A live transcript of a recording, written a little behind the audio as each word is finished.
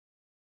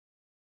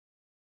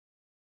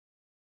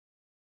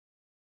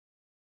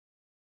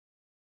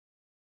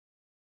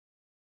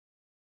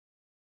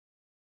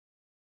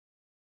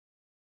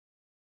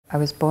I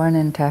was born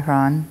in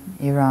Tehran,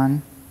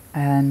 Iran,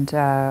 and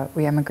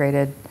we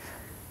emigrated.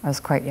 I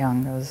was quite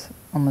young. I was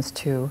almost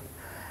 2,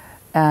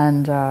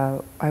 and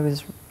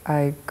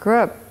I grew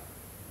up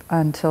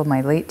until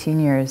my late teen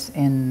years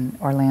in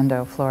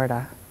Orlando,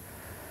 Florida.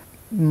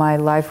 My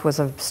life was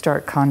a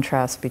stark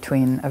contrast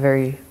between a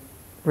very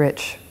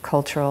rich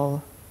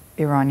cultural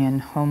Iranian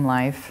home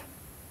life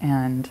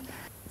and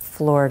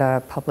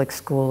Florida public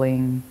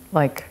schooling.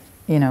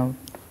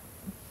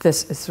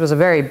 This was a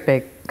very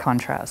big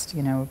contrast,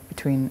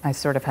 between, I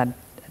sort of had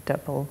a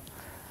double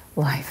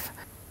life.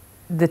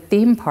 The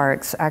theme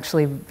parks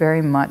actually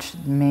very much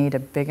made a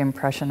big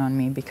impression on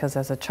me because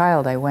as a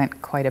child I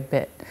went quite a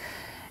bit.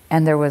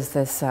 And there was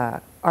this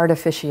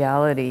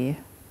artificiality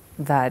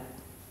that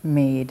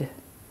made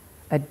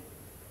a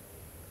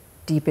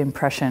deep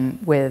impression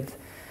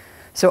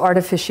so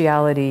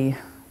artificiality,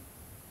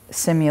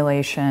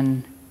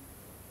 simulation,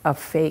 a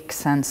fake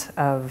sense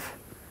of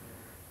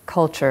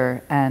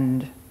culture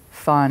and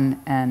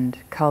fun and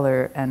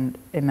color and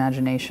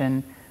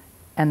imagination.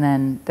 And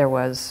then there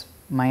was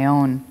my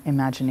own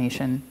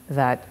imagination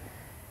that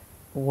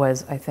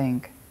was, I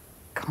think,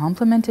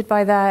 complemented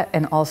by that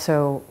and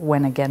also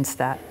went against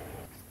that.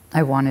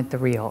 I wanted the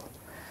real.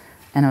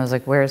 And I was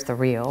like, where's the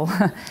real?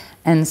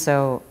 And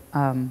so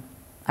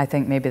I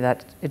think maybe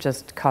that it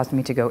just caused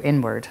me to go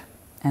inward.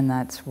 And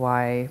that's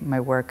why my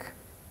work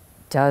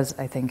does,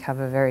 I think, have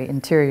a very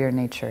interior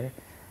nature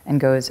and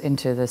goes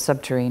into the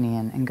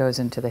subterranean and goes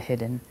into the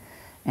hidden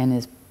and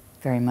is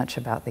very much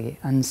about the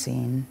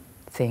unseen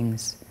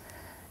things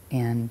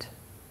and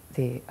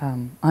the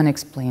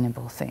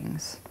unexplainable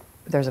things.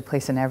 There's a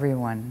place in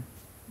everyone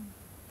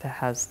that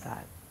has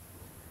that.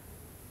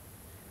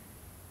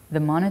 The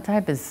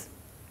monotype is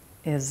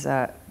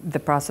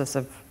the process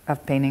of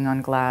painting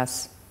on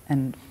glass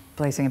and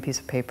placing a piece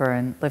of paper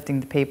and lifting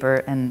the paper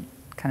and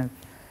kind of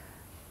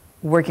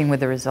working with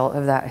the result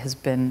of that has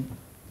been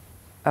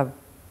a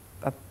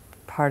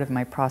part of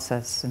my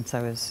process since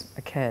I was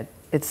a kid.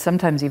 It's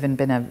sometimes even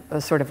been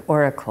a sort of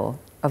oracle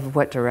of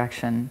what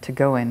direction to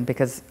go in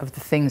because of the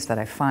things that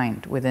I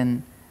find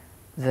within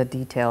the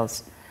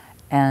details.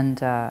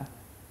 And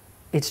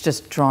it's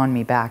just drawn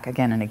me back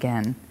again and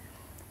again.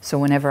 So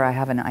whenever I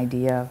have an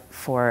idea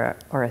for,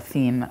 or a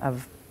theme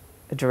of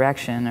a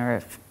direction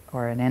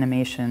or an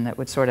animation that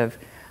would sort of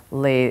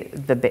be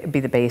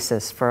the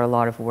basis for a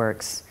lot of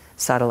works,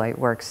 satellite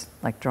works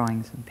like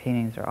drawings and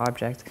paintings or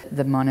objects,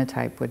 the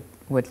monotype would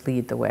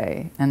lead the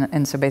way.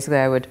 And so basically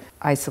I would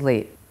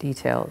isolate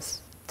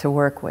details to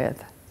work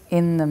with.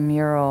 In the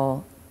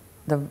mural,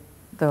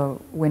 the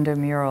window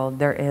mural,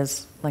 there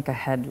is like a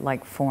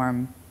head-like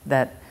form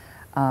that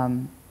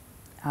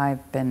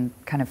I've been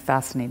kind of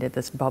fascinated,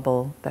 this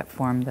bubble that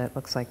formed that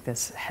looks like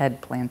this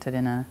head planted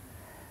in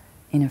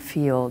a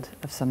field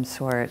of some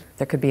sort.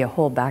 There could be a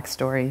whole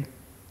backstory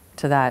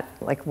to that,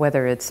 like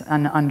whether it's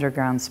an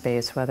underground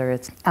space, whether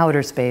it's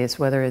outer space,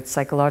 whether it's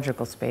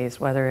psychological space,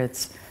 whether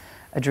it's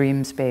a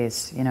dream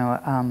space,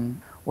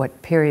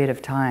 what period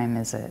of time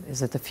is it?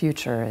 Is it the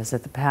future? Is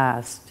it the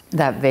past?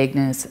 That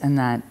vagueness and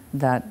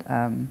that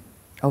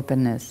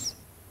openness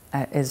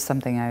is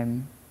something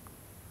I'm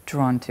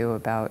drawn to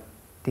about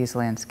these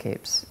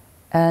landscapes.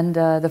 And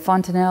the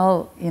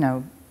fontanelle,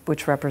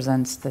 which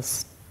represents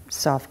this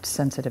soft,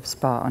 sensitive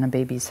spot on a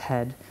baby's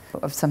head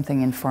of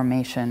something in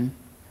formation,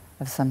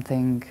 of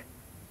something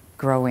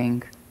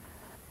growing,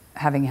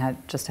 having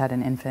just had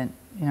an infant,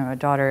 a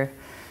daughter,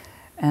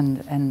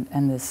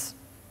 and this,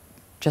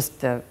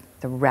 just the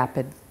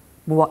rapid,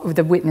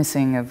 the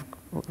witnessing of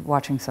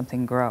watching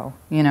something grow,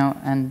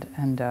 and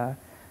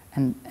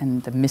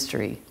the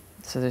mystery.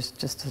 So there's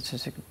just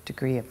such a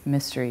degree of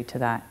mystery to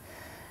that,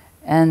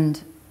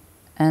 and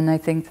I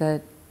think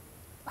that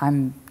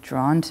I'm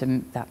drawn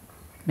to that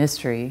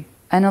mystery.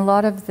 And a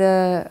lot of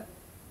the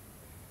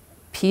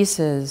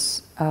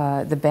pieces,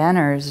 the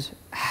banners,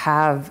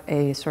 have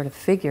a sort of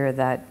figure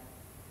that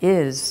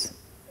is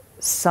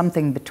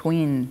something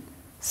between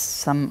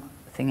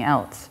something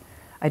else.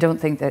 I don't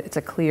think that it's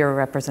a clear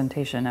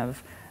representation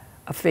of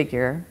a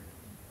figure,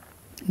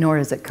 nor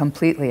is it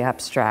completely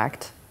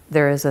abstract.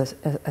 There is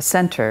a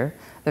center,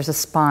 there's a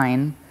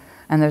spine,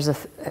 and there's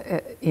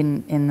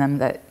in them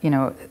that,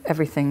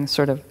 everything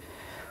sort of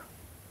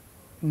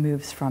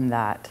moves from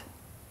that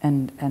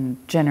and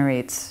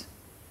generates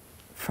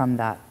from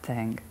that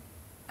thing.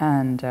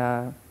 And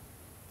then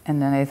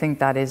I think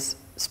that is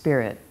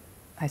spirit.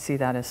 I see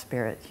that as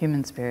spirit,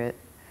 human spirit,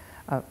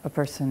 a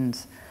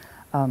person's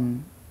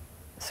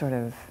sort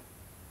of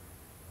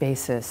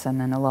basis, and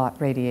then a lot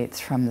radiates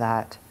from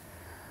that.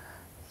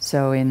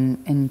 So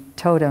in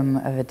totem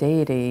of a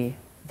deity,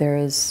 there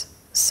is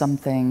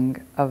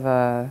something of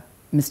a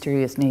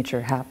mysterious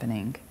nature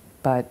happening,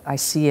 but I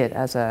see it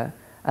as a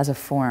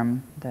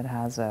form that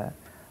has a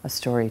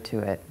story to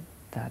it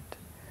that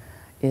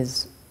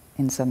is,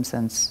 in some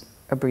sense,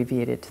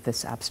 abbreviated to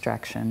this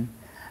abstraction.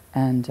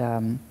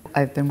 And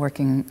I've been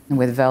working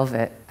with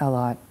velvet a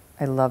lot.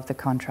 I love the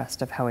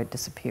contrast of how it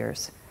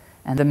disappears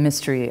and the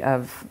mystery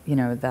of,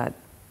 that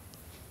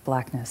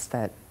blackness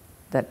that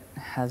that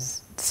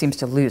seems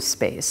to lose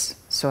space.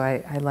 So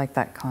I like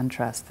that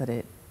contrast that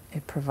it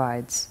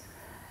provides.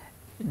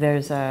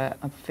 There's a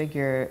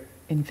figure,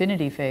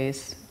 Infinity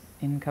Face,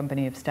 in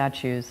Company of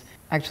Statues.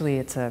 Actually,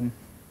 it's a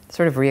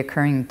sort of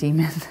reoccurring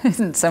demon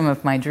in some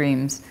of my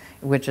dreams,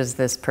 which is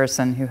this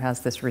person who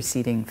has this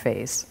receding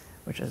face,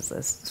 which is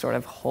this sort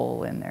of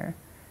hole in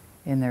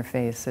their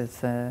face.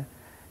 It's I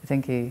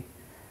think he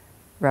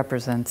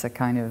represents a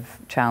kind of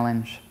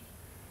challenge,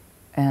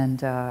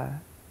 and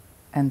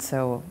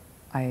so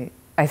I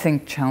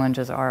think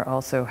challenges are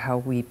also how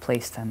we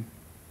place them,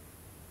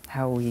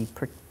 how we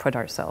put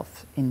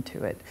ourselves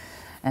into it,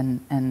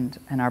 and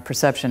our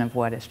perception of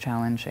what is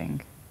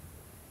challenging.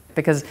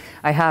 Because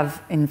I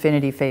have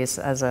Infinity Face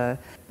as a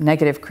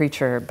negative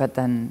creature, but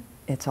then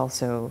it's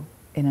also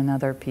in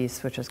another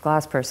piece, which is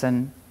Glass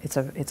Person. It's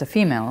a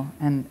female,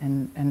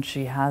 and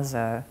she has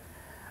a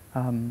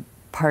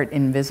part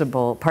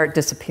invisible, part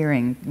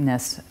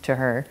disappearingness to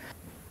her,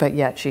 but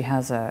yet she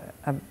has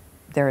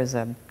there is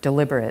a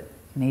deliberate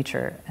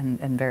nature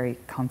and very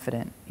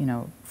confident,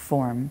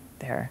 form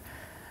there.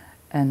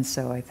 And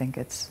so I think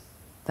it's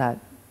that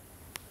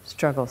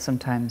struggle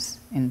sometimes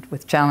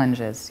with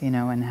challenges,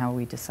 and how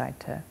we decide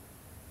to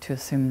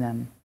assume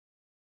them.